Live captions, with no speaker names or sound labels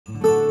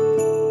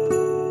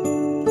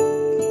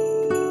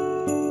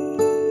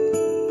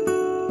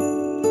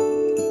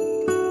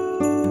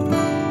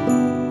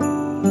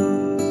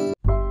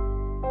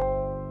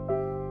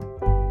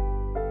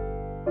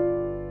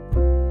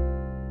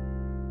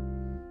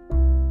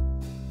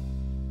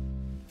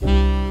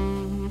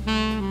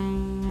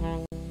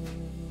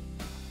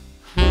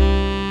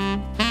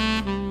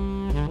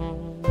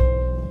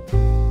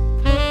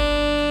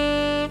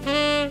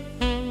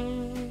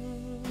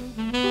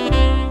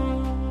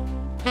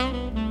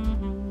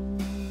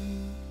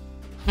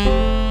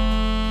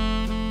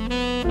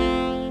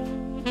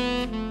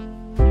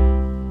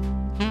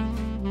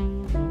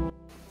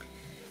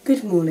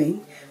Good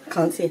morning. I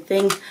can't see a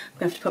thing. I'm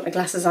gonna have to put my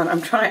glasses on. I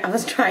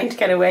was trying to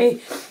get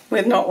away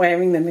with not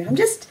wearing them.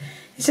 It's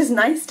just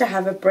nice to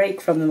have a break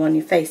from them on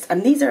your face.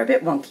 And these are a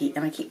bit wonky,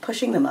 and I keep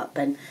pushing them up.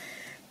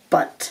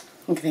 But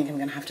I think I'm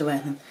gonna have to wear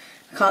them.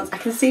 I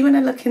can see when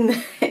I look in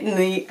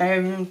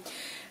the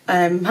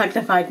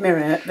magnified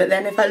mirror, but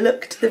then if I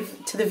look to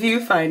the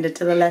viewfinder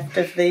to the left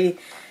of the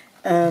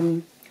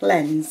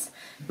lens,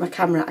 my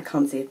camera, I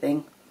can't see a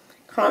thing.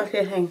 Can't see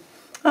a thing.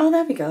 Oh,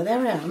 there we go. There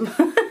I am.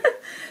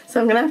 So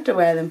I'm going to have to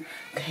wear them.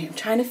 Okay, I'm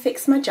trying to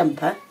fix my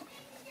jumper.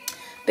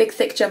 Big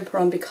thick jumper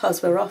on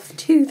because we're off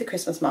to the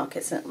Christmas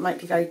markets and it might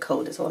be very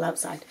cold. It's all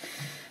outside.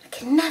 I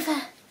can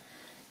never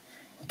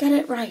get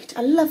it right.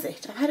 I love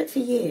it. I've had it for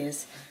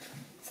years.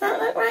 Does that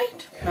look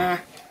right? Nah.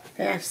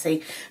 Yeah, see.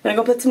 I'm going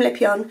to go put some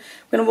lippy on. I'm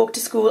going to walk to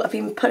school. I've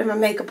been putting my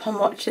makeup on,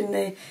 watching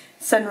the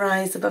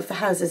sunrise above the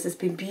houses. It's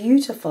been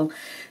beautiful.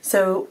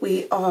 So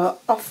we are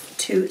off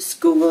to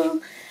school.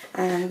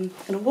 I'm going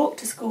to walk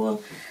to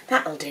school.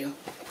 That'll do.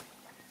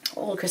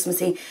 All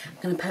Christmassy.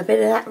 I'm going to put a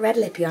bit of that red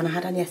lippy on I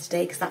had on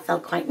yesterday because that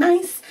felt quite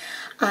nice.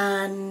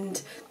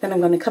 And then I'm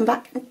going to come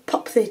back and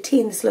pop the tea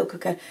in the slow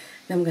cooker.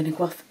 Then I'm going to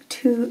go off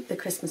to the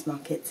Christmas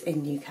markets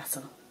in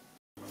Newcastle.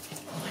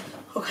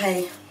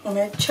 Okay, I'm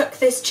going to chuck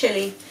this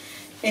chilli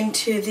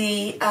into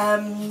the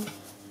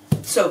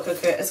slow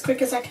cooker as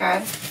quick as I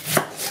can.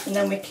 And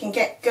then we can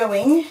get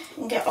going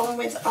and get on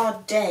with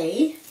our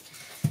day.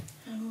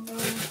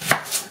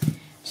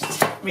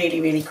 Just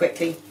really, really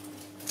quickly.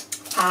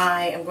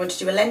 I am going to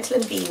do a lentil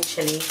and bean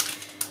chilli,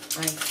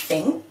 I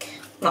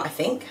think. Not I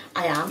think,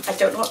 I am. I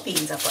don't know what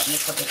beans I've got in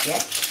the cupboard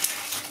yet,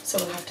 so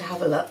we'll have to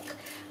have a look.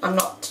 I'm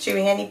not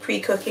doing any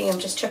pre-cooking, I'm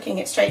just chucking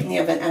it straight in the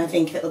oven, and I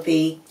think it'll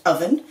be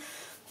oven.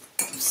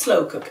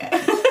 Slow cooker.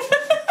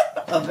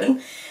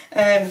 Oven.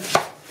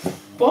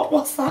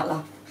 What's that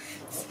laugh?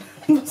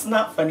 Wasn't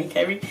that funny,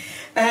 Kerry?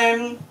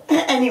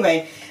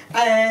 Anyway,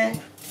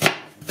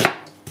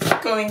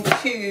 going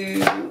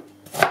to,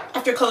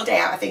 after a cold day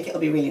out, I think it'll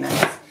be really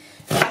nice.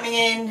 Coming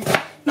in,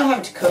 not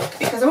having to cook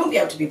because I won't be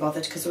able to be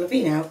bothered because we'll have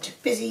been out,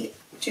 busy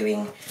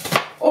doing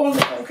all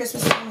the fun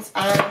Christmas things,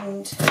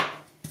 and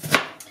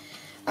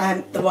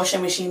the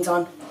washing machine's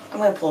on. I'm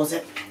going to pause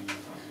it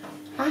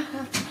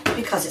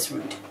because it's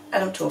rude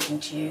and I'm talking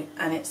to you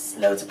and it's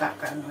loads of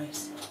background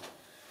noise.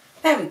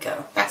 There we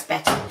go, that's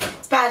better.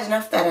 It's bad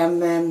enough that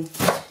I'm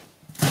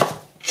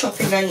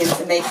chopping onions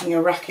and making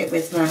a racket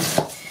with my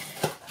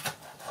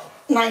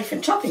knife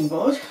and chopping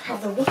board.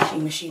 Have the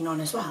washing machine on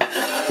as well.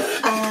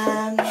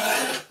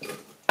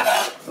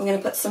 I'm going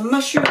to put some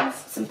mushrooms,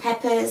 some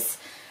peppers,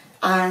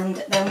 and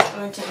then we're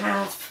going to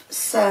have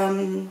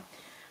some,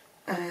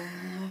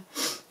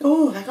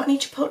 oh, have I got any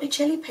chipotle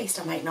chili paste?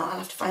 I might not, I'll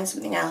have to find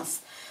something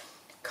else.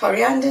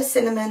 Coriander,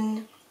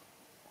 cinnamon,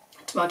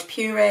 tomato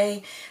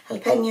puree,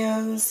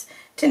 jalapenos,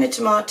 tin of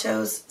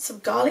tomatoes, some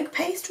garlic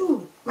paste.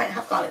 Ooh, might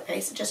have garlic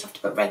paste, I just have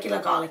to put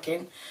regular garlic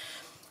in.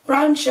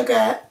 Brown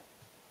sugar,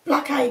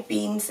 black-eyed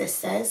beans, this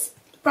says.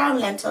 Brown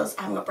lentils,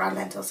 I haven't got brown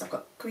lentils, I've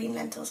got green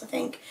lentils I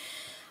think.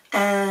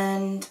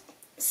 And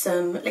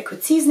some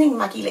liquid seasoning,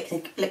 Maggi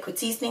liquid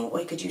seasoning, or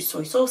you could use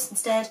soy sauce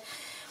instead.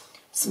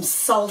 Some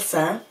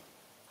salsa.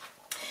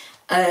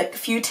 A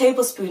few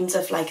tablespoons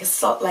of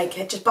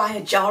just buy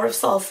a jar of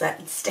salsa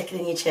and stick it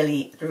in your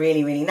chilli.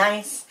 Really, really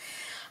nice.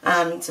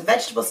 Some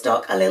vegetable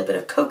stock, a little bit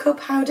of cocoa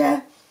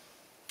powder.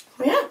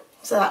 Yeah,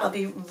 so that'll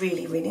be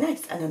really, really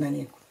nice. And an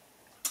onion.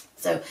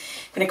 So I'm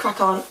going to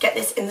crack on, get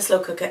this in the slow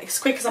cooker as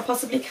quick as I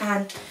possibly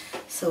can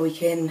so we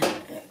can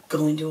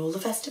go and do all the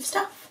festive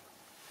stuff.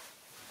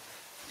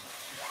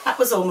 That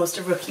was almost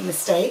a rookie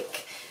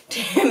mistake,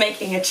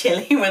 making a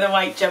chilli with a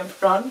white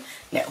jumper on.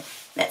 No,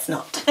 let's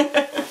not.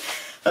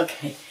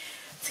 Okay,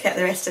 let's get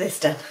the rest of this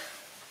done.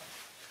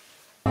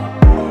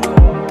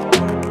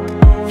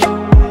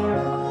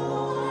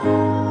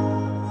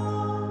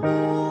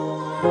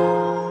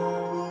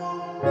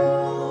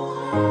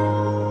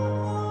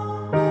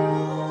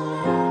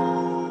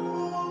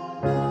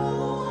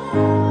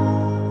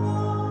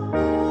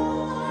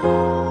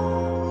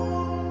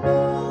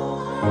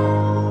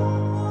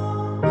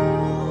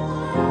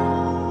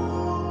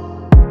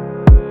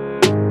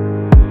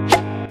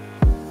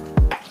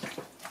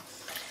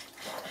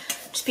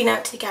 Been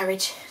out to the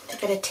garage to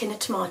get a tin of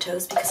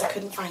tomatoes because I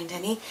couldn't find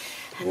any,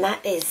 and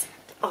that is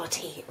our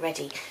tea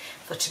ready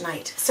for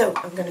tonight. So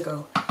I'm going to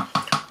go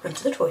run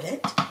to the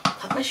toilet,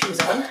 put my shoes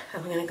on,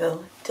 and we're going to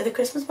go to the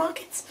Christmas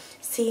markets.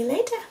 See you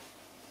later.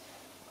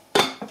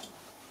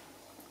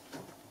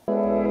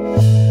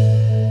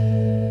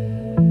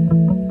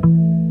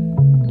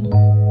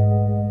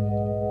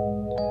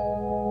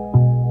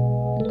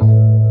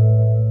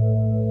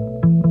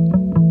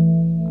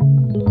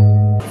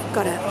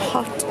 Got a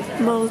hot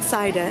mulled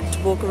cider to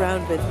walk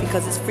around with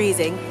because it's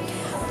freezing,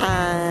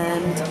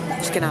 and I'm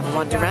just going to have a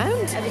wander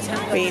around,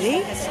 really.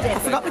 I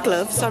forgot my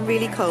gloves, so I'm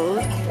really cold.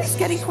 It's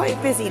getting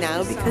quite busy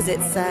now because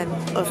it's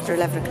after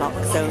 11 o'clock,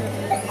 so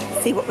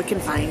see what we can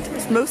find.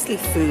 It's mostly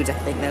food, I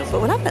think, though,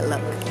 but we'll have a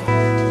look.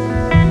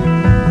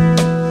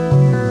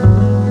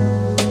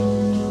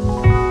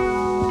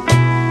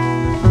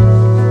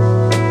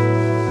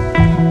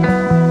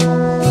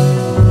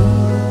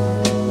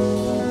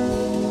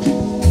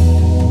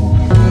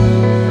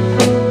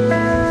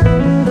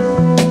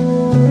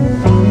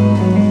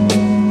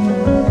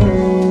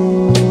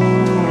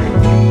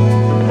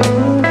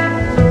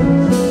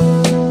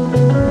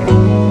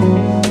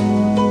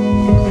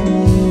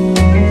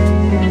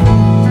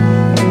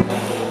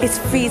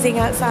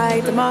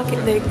 Outside the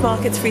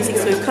market's freezing,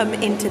 so we've come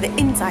into the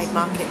inside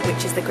market,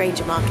 which is the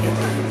Granger market,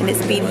 and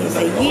it's been here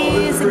for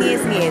years and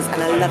years and years,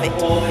 and I love it.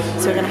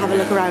 So we're going to have a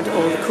look around at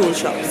all the cool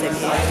shops in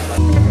here.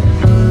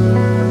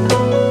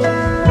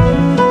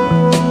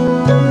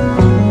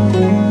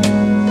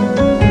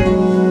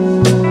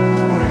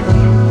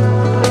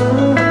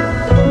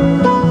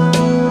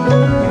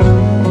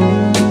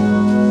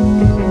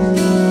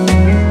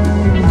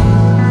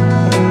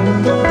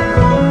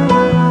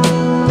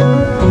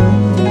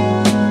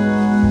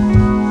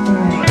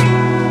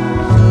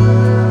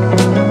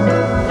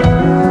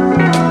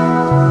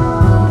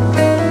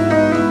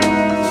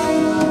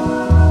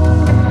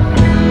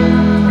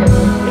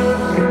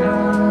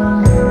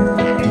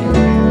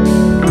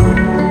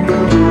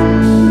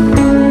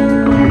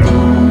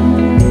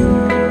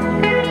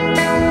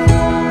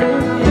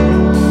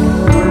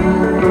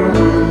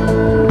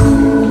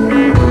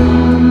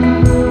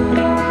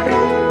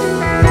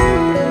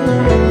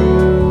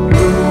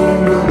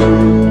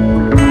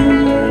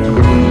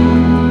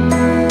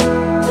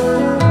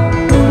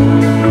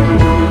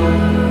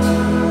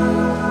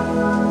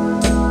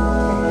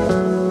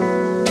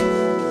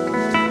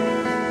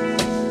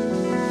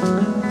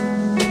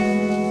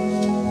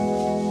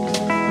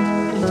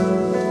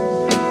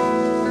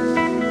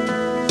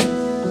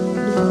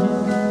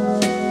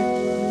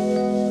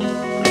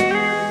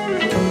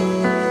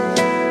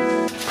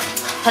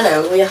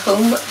 Hello, we are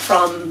home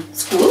from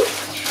school.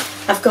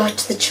 I've got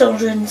the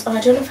children's, I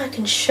don't know if I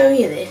can show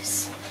you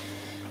this.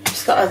 I've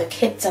just got other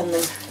kids on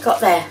them. Got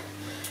their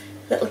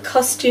little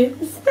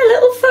costumes, their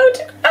little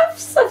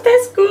photographs of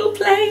their school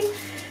play.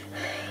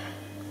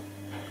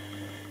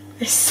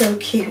 They're so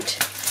cute.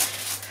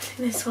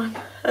 This one,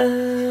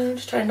 I'm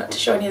just trying not to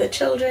show any of the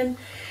children.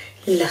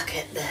 Look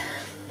at them.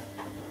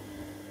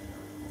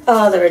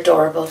 Oh, they're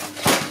adorable.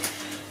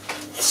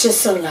 It's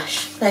just so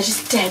lush. They're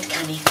just dead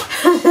canny.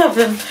 I love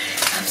them.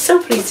 I'm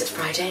so pleased it's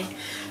Friday.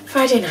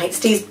 Friday night,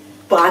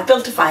 I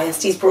built a fire.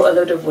 Steve's brought a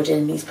load of wood in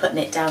and he's putting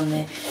it down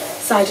the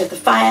side of the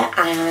fire,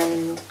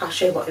 and I'll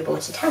show you what we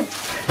bought in town.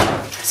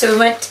 So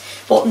we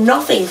bought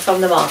nothing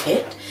from the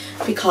market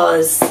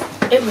because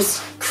it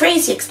was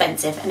crazy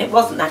expensive and it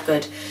wasn't that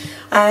good.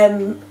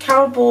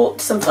 Carol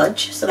bought some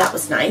fudge, so that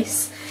was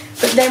nice.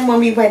 But then when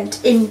we went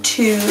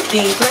into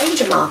the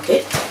Granger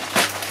market,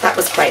 that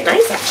was quite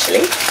nice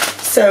actually.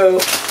 So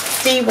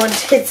Steve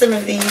wanted some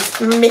of these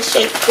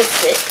mishaped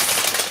biscuits,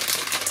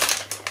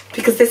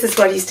 because this is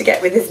what he used to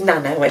get with his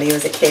nana when he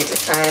was a kid.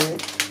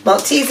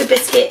 Malteser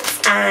biscuits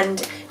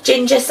and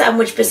ginger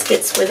sandwich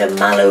biscuits with a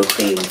mallow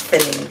cream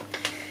filling.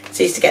 So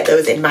he used to get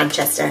those in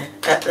Manchester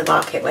at the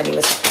market when he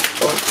was,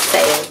 or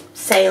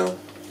sale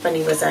when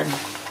he was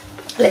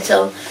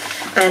little.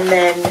 And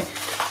then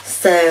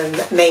some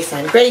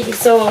Maysan gravy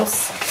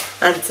sauce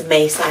and some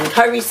Maysan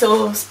curry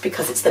sauce,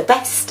 because it's the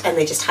best, and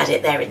they just had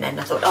it there and then.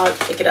 I thought, oh, I'll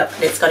pick it up,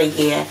 and it's got a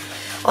year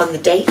on the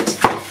date.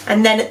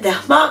 And then at the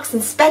Marks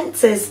and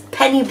Spencer's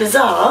Penny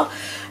Bazaar,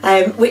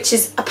 which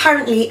is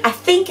apparently, I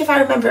think if I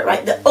remember it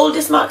right, the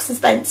oldest Marks and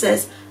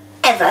Spencer's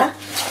ever,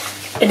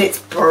 and it's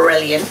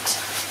brilliant.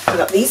 I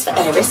got these for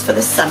Eris for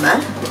the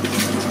summer.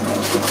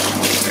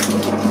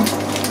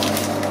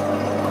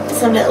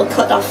 Some little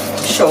cut off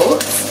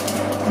shorts,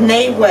 and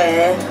they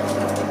were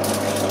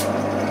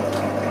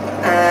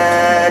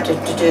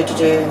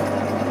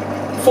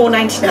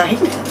 $4.99.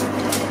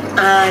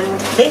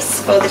 And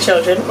this for the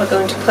children, we're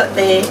going to put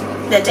the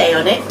day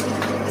on it,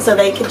 so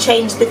they can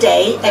change the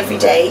day every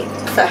day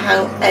for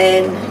how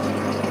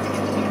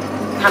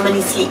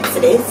many sleeps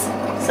it is.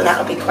 So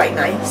that'll be quite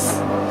nice.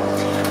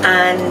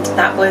 And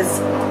that was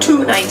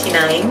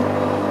 $2.99.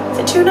 Is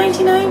it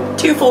 $2.99?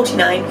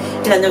 $2.49,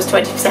 and then there was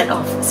 20%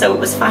 off. So it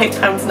was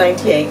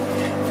 £5.98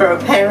 for a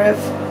pair of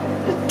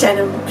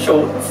denim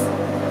shorts.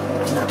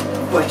 And that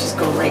was just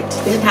great.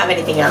 They didn't have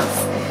anything else.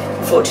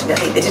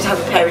 Unfortunately, they did have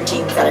a pair of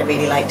jeans that I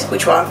really liked,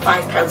 which were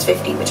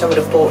 £5.50, which I would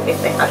have bought if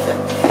they had them.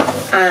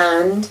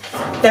 And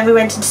then we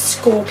went into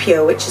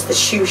Scorpio, which is the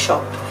shoe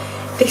shop.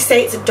 They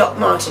say it's a Doc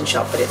Marten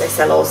shop, but they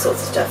sell all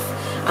sorts of stuff.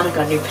 And I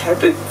got a new pair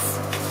of boots.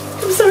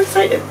 I'm so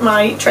excited.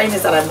 My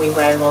trainers that I've been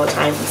wearing all the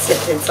time,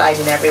 slipping and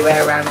sliding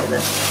everywhere around, and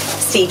then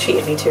Steve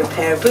treated me to a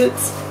pair of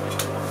boots.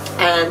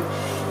 And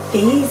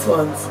these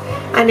ones,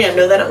 I mean, I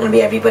know they're not going to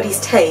be everybody's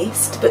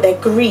taste, but they're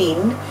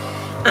green.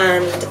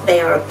 And they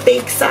are a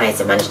big size.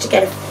 I managed to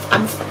get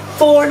I'm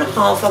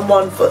 4.5 on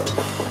one foot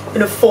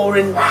and a 4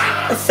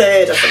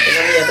 1/3 or something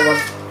on the other one.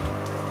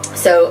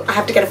 So I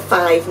have to get a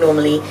 5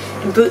 normally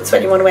in boots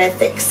when you want to wear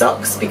thick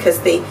socks, because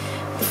the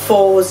The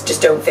 4s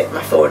just don't fit my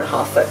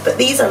 4.5 foot, but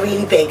these are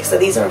really big. So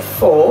these are a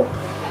 4,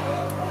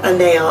 and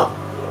they are,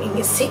 you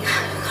can see,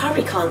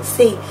 I can't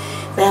see,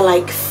 they're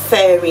like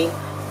furry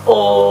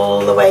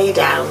all the way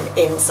down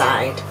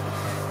inside,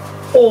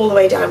 all the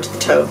way down to the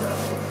toe,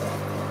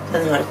 and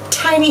they've got a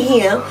tiny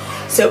heel,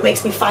 so it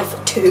makes me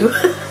 5'2".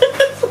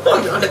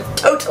 I'm not a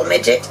total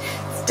midget,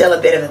 still a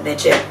bit of a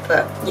midget,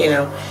 but you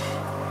know,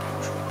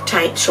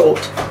 tight, short.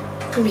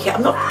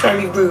 I'm not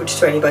trying to be rude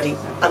to anybody,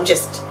 I'm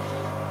just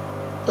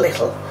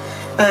little.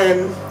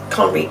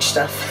 Can't reach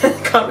stuff,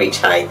 can't reach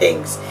high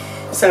things.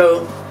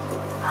 So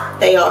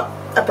they are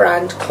a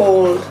brand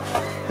called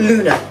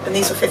Luna, and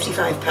these were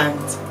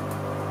 £55,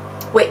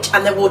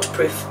 and they're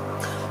waterproof.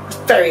 It's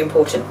very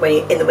important when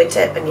you're in the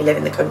winter and you live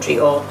in the country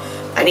or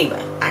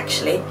anywhere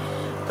actually,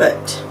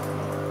 but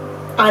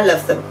I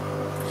love them,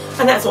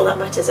 and that's all that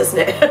matters, isn't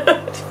it?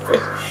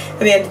 At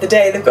the end of the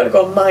day, they've got to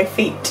go on my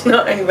feet,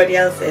 not anybody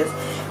else's.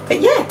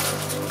 But yeah,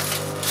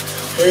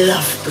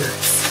 love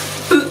boots.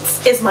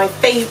 Boots is my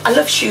favourite. I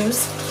love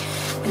shoes,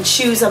 and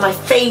shoes are my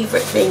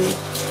favourite thing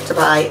to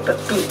buy, but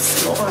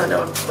boots more. I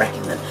know I'm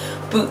wrecking them.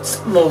 Boots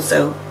more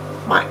so.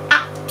 My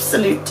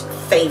absolute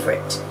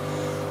favourite.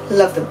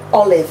 Love them.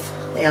 Olive,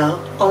 they are.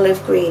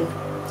 Olive green.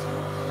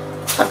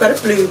 I've got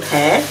a blue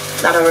pair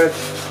that are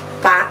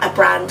a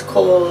brand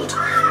called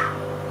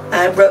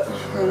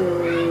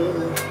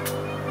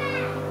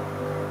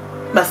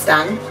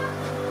Mustang.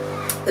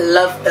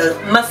 Love those.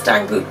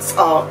 Mustang boots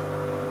are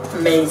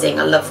amazing.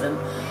 I love them.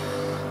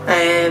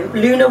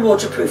 Luna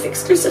waterproof,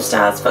 exclusive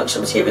styles,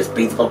 functional materials,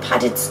 breathable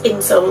padded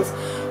insoles,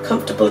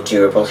 comfortable,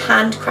 durable,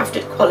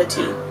 handcrafted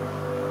quality.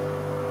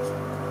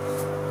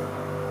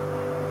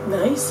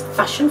 Nice.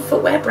 Fashion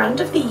footwear brand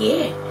of the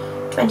year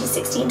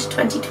 2016 to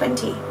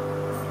 2020.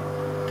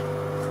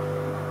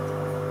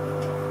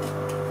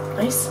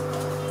 Nice.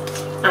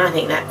 I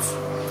think that's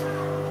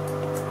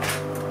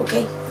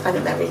okay. I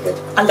think they're really good.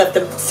 I love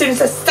them. As soon as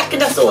the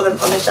second I saw them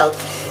on the shelf,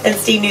 and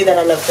Steve knew that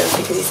I loved them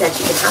because he said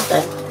you can have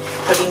them,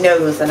 but he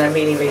knows that I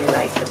really, really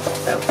like them.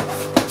 So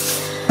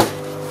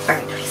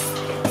very nice.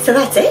 So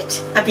that's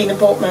it. I've been and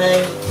bought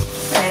my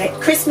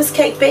Christmas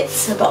cake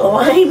bits, a bottle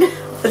of wine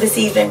for this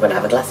evening. I'm going to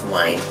have a glass of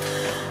wine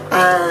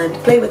and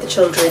play with the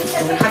children,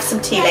 and we'll have some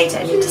tea later.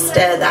 I need to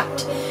stir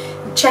that.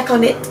 Check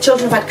on it. The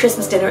children have had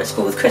Christmas dinner at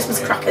school with Christmas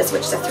crackers,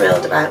 which they're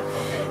thrilled about.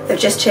 They've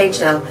just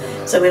changed now,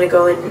 so I'm going to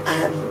go and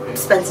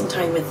spend some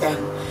time with them,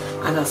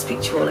 and I'll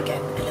speak to you all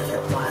again in a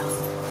little while.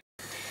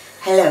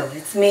 Hello,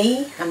 it's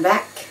me. I'm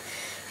back.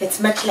 It's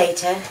much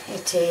later.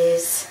 It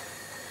is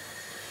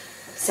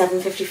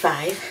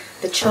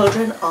 7:55. The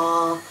children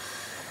are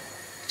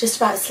just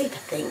about asleep, I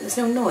think. There's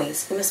no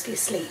noise. They must be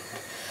asleep.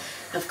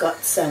 I've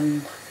got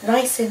some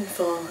rice in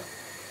for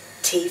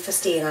tea for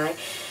Steve and I.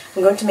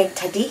 I'm going to make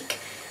tahdig,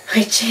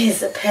 which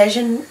is a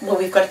Persian, well,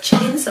 we've got a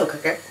chili in the slow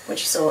cooker,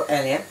 which you saw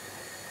earlier.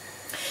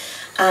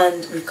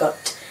 And we've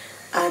got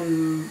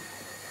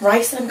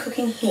rice that I'm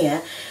cooking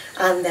here,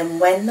 and then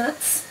when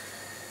that's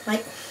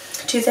like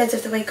 2/3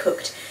 of the way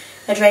cooked,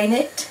 I drain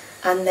it,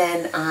 and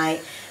then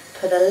I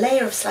put a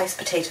layer of sliced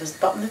potatoes at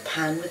the bottom of the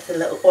pan with a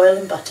little oil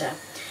and butter,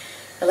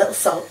 a little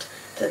salt,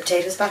 put the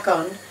potatoes back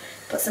on,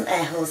 put some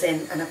air holes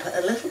in, and I put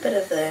a little bit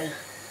of the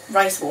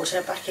rice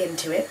water back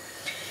into it.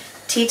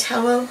 Tea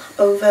towel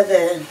over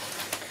the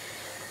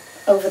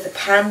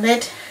pan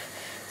lid,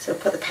 so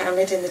put the pan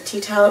lid in the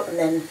tea towel, and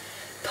then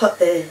put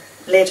the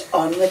lid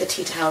on with the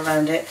tea towel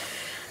around it,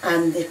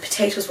 and the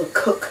potatoes will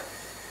cook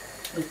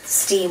with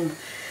steam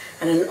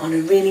and on a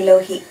really low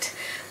heat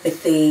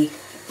with the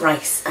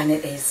rice, and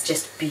it is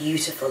just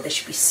beautiful. They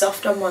should be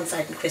soft on one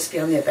side and crispy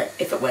on the other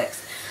if it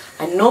works.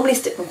 I normally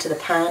stick them to the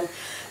pan.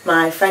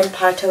 My friend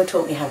Parto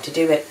taught me how to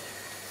do it,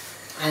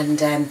 and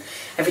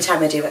every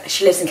time I do it,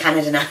 she lives in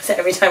Canada now, so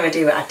every time I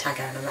do it I tag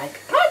her and I'm like,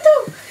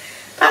 Parto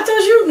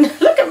June,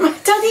 look at my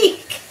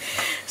tahdig.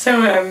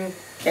 So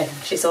yeah,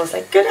 she's always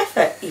like, good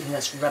effort, even though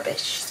it's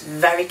rubbish. She's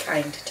very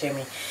kind to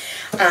me.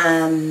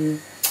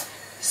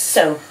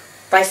 So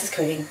rice is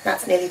cooking,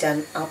 that's nearly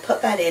done. I'll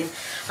put that in.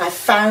 I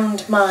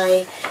found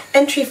my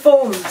entry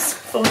forms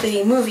for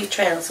the movie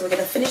trail, so we're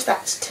going to finish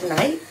that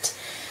tonight.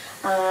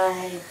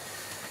 I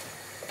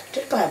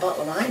did buy a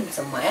bottle of wine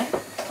somewhere,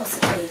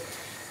 possibly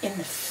in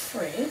the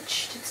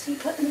fridge. Did Steve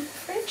put them in the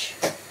fridge?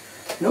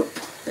 Nope,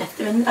 left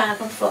them in the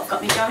bag on the floor. I've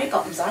got my Johnny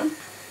Bottoms on,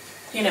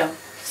 you know,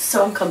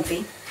 so I'm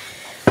comfy.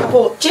 I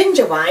bought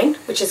ginger wine,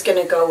 which is going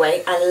to go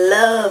away. I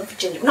love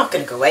ginger, not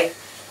going to go away.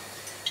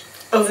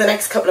 Over the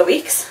next couple of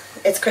weeks,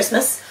 it's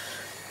Christmas.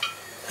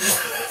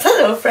 That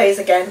little phrase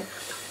again.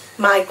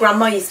 My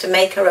grandma used to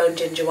make her own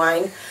ginger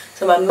wine,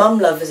 so my mum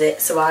loves it,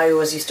 so I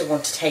always used to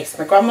want to taste.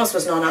 My grandma's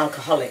was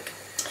non-alcoholic.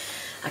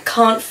 I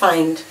can't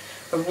find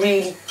a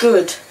really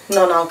good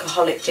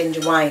non-alcoholic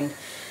ginger wine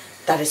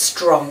that is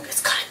strong.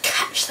 It's got to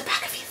catch the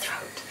back of your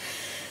throat.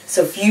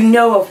 So if you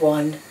know of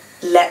one,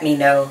 let me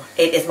know.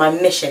 It is my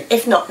mission.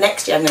 If not,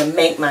 next year I'm going to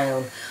make my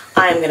own.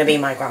 I am going to be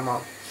my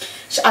grandma.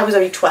 I was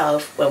only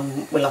 12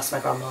 when we lost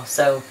my grandma,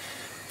 so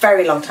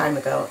very long time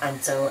ago,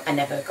 and so I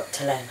never got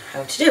to learn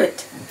how to do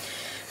it.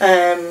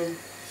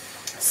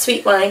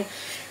 Sweet wine.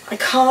 I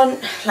can't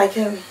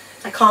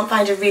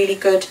find a really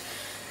good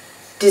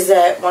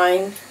dessert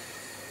wine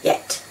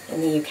yet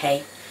in the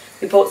UK.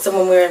 We bought some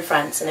when we were in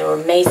France and they were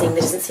amazing.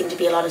 There doesn't seem to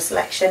be a lot of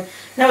selection. And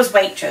that was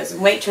Waitrose,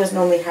 and Waitrose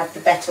normally have the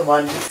better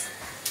ones.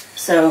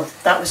 So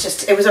that was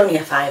just, it was only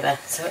a £5,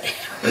 so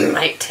it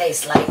might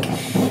taste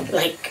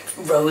like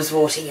rose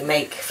water you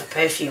make for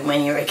perfume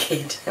when you're a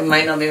kid. It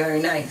might not be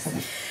very nice.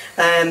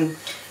 And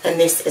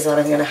this is what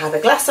I'm going to have a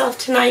glass of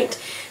tonight.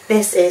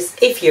 This is,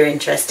 if you're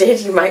interested,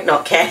 you might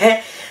not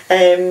care.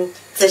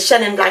 It's a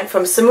Chenin Blanc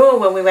from Samoa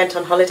when we went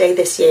on holiday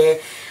this year,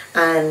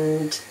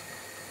 and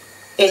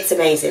it's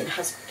amazing.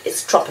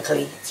 It's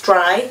tropically, it's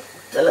dry,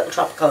 it's a little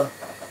tropical.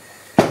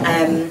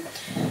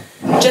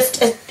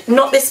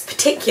 Not this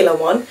particular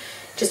one.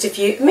 Just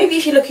maybe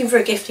if you're looking for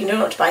a gift, you know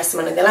not to buy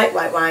someone and they like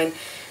white wine.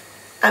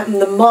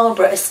 The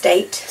Marlborough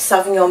Estate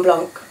Sauvignon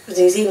Blanc,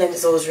 New Zealand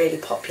is always really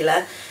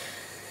popular.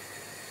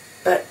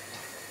 But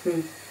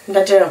I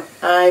don't know.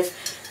 I've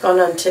gone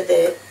on to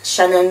the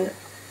Chenin,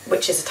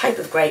 which is a type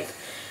of grape,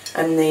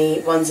 and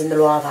the ones in the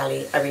Loire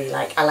Valley I really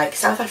like. I like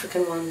South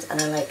African ones,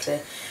 and I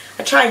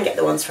try and get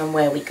the ones from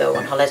where we go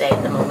on holiday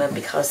at the moment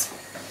because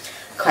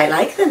I quite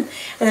like them.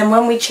 And then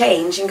when we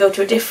change and go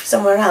to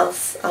somewhere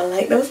else, I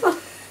like those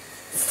ones.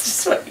 It's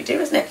just what you do,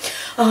 isn't it?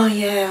 Oh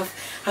yeah,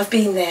 I've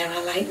been there,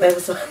 I like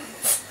those ones.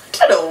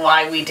 I don't know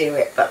why we do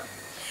it, but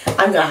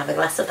I'm going to have a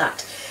glass of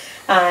that.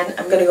 And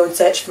I'm going to go and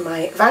search for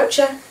my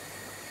voucher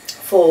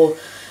for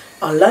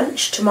our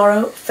lunch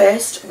tomorrow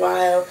first,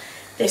 while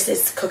this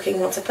is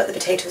cooking. Once I put the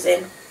potatoes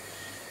in,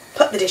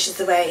 put the dishes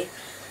away,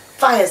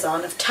 fire's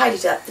on, I've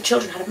tidied up. The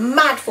children had a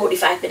mad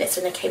 45 minutes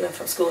when they came in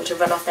from school to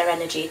run off their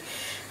energy,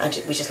 and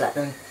you just let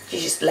them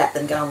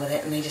get on with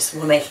it, and they just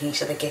were making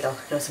each other giggle.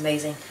 It was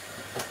amazing.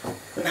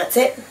 And that's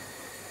it.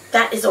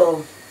 That is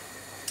all.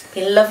 It's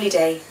been a lovely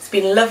day. It's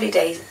been a lovely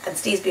day, and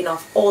Steve's been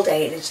off all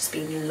day, and it's just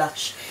been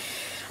lush.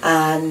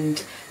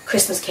 And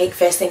Christmas cake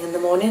first thing in the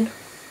morning.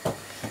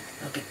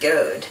 It'll be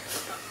good.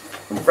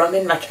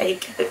 Rumming my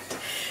cake at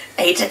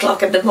 8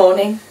 o'clock in the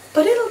morning,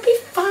 but it'll be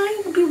fine.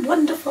 It'll be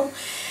wonderful.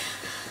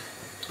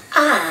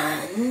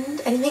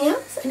 And anything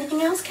else?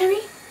 Anything else,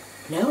 Kerry?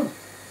 No.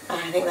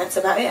 I think that's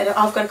about it.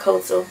 I've got a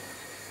cold sore.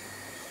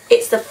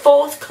 It's the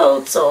 4th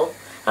cold sore.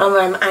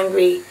 I'm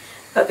angry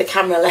at the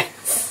camera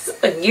lens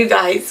and you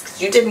guys,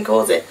 because you didn't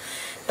cause it,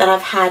 that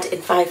I've had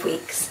in 5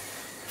 weeks.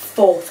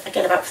 4th. I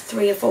get about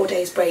 3 or 4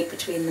 days break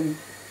between them.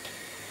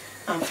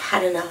 I've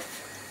had enough.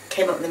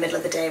 Came up in the middle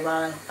of the day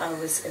while I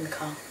was in the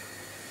car.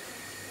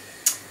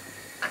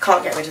 I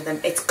can't get rid of them.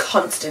 It's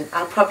constant.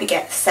 I'll probably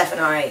get 7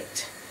 or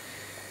 8.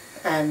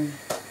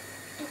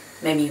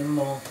 Maybe even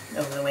more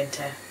over the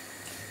winter.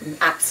 I'm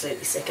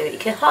absolutely sick of it. You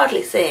can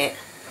hardly see it.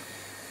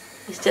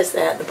 It's just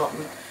there at the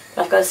bottom.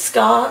 But I've got a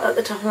scar at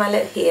the top of my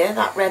lip here.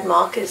 That red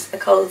mark is a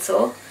cold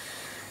sore.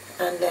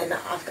 And then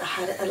I've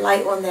had a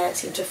light one there. It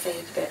seemed to have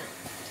faded a bit.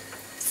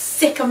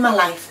 Sick of my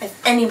life. If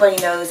anybody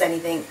knows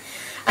anything,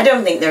 I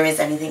don't think there is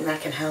anything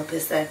that can help,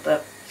 is there?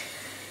 But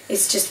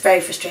it's just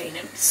very frustrating.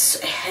 It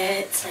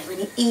hurts, like when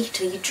you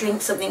eat or you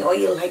drink something, or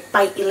you like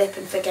bite your lip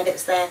and forget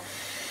it's there.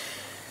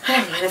 I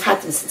don't mind. I've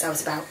had them since I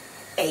was about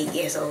 8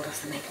 years old or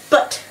something.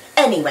 But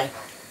anyway,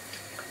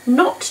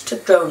 not to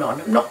drone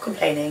on. I'm not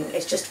complaining.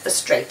 It's just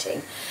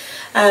frustrating.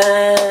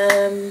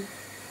 That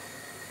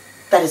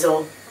is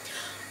all.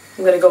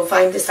 I'm going to go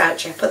find this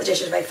voucher. Put the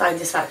dishes away. Find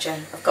this voucher.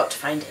 I've got to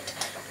find it.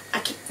 I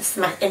keep this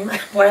in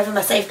wherever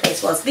my safe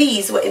place was.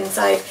 These were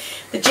inside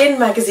the gin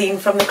magazine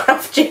from the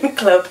Craft Gin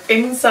Club,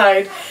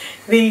 inside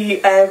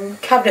the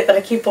cabinet that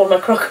I keep all my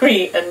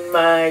crockery and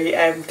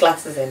my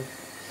glasses in.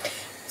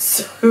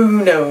 So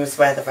who knows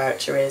where the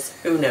voucher is?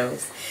 Who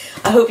knows?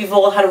 I hope you've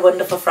all had a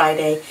wonderful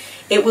Friday.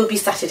 It will be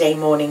Saturday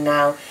morning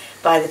now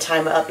by the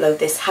time I upload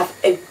this. Have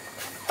a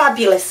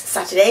fabulous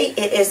Saturday.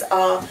 Is it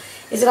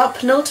our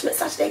penultimate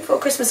Saturday before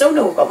Christmas? Oh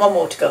no, we've got one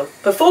more to go.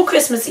 Before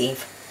Christmas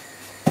Eve.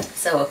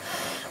 So,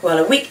 well,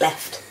 a week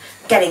left.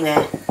 Getting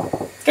there.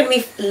 It's going to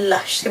be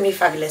lush. It's going to be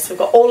fabulous. We've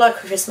got all our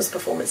Christmas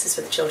performances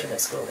for the children at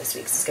school this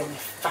week, so it's going to be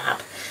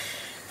fab.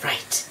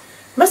 Right.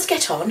 Must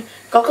get on.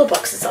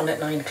 Gogglebox is on at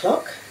 9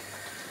 o'clock.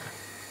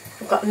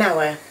 I've got an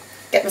hour.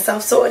 Get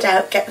myself sorted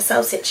out, get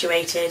myself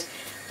situated,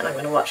 and I'm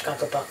going to watch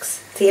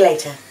Gogglebox. See you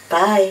later.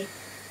 Bye.